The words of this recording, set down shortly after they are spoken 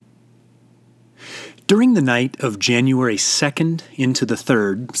During the night of January 2nd into the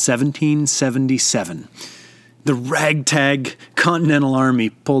 3rd, 1777, the ragtag Continental Army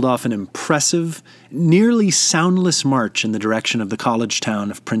pulled off an impressive, nearly soundless march in the direction of the college town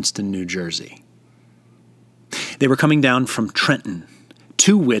of Princeton, New Jersey. They were coming down from Trenton,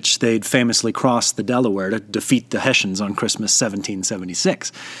 to which they'd famously crossed the Delaware to defeat the Hessians on Christmas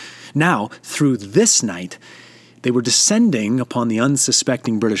 1776. Now, through this night, they were descending upon the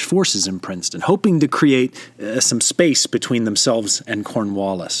unsuspecting British forces in Princeton, hoping to create some space between themselves and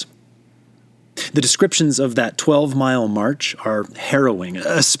Cornwallis. The descriptions of that 12-mile march are harrowing,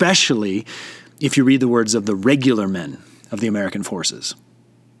 especially if you read the words of the regular men of the American forces.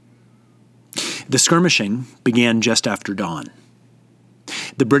 The skirmishing began just after dawn.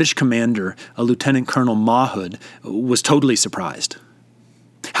 The British commander, a Lieutenant Colonel Mahood, was totally surprised.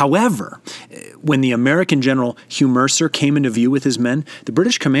 However, when the American General Hugh Mercer came into view with his men, the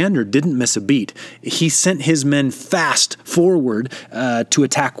British commander didn't miss a beat. He sent his men fast forward to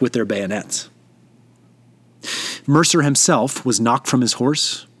attack with their bayonets. Mercer himself was knocked from his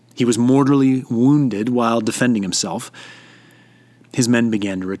horse. He was mortally wounded while defending himself. His men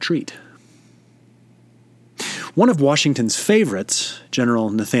began to retreat. One of Washington's favorites, General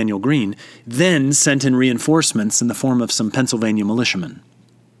Nathaniel Greene, then sent in reinforcements in the form of some Pennsylvania militiamen.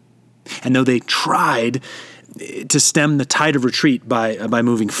 And though they tried to stem the tide of retreat by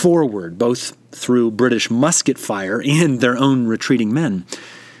moving forward, both through British musket fire and their own retreating men,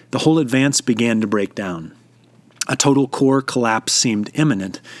 the whole advance began to break down. A total corps collapse seemed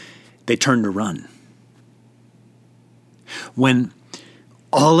imminent. They turned to run. When,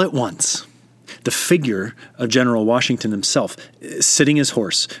 all at once, the figure of General Washington himself, sitting his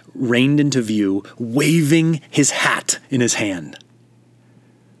horse, reined into view, waving his hat in his hand.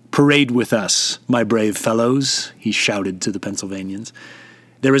 "Parade with us, my brave fellows," he shouted to the Pennsylvanians.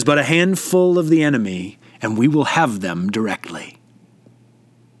 "There is but a handful of the enemy, and we will have them directly."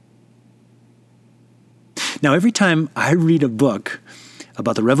 Now, every time I read a book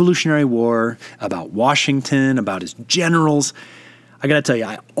about the Revolutionary War, about Washington, about his generals, I got to tell you,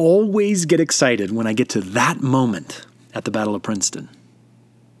 I always get excited when I get to that moment at the Battle of Princeton.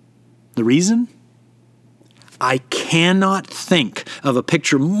 The reason? I cannot think of a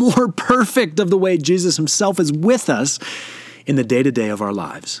picture more perfect of the way Jesus himself is with us in the day-to-day of our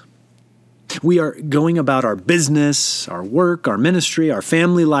lives. We are going about our business, our work, our ministry, our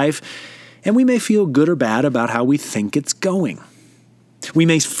family life, and we may feel good or bad about how we think it's going. We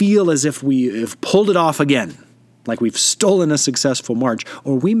may feel as if we have pulled it off again, like we've stolen a successful march,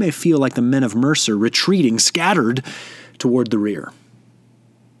 or we may feel like the men of Mercer retreating, scattered toward the rear.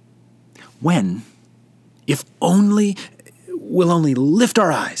 When, if only we'll only lift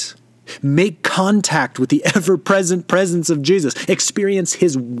our eyes, make contact with the ever-present presence of Jesus, experience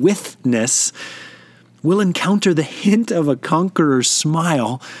his withness, we'll encounter the hint of a conqueror's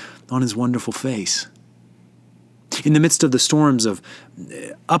smile on his wonderful face. In the midst of the storms of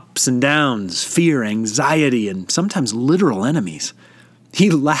ups and downs, fear, anxiety, and sometimes literal enemies, he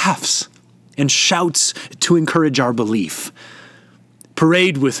laughs and shouts to encourage our belief.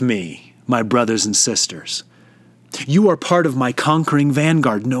 "Parade with me, my brothers and sisters. You are part of my conquering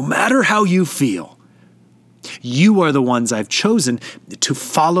vanguard, no matter how you feel. You are the ones I've chosen to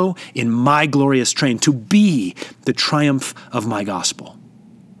follow in my glorious train, to be the triumph of my gospel.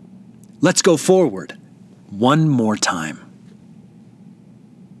 Let's go forward one more time."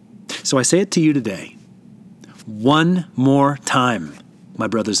 So I say it to you today. One more time, my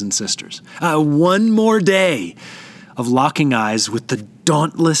brothers and sisters. One more day of locking eyes with the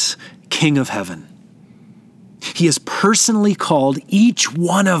dauntless King of Heaven. He has personally called each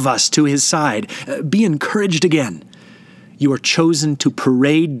one of us to his side. Be encouraged again. You are chosen to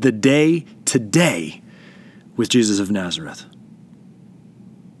parade the day today with Jesus of Nazareth.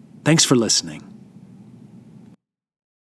 Thanks for listening.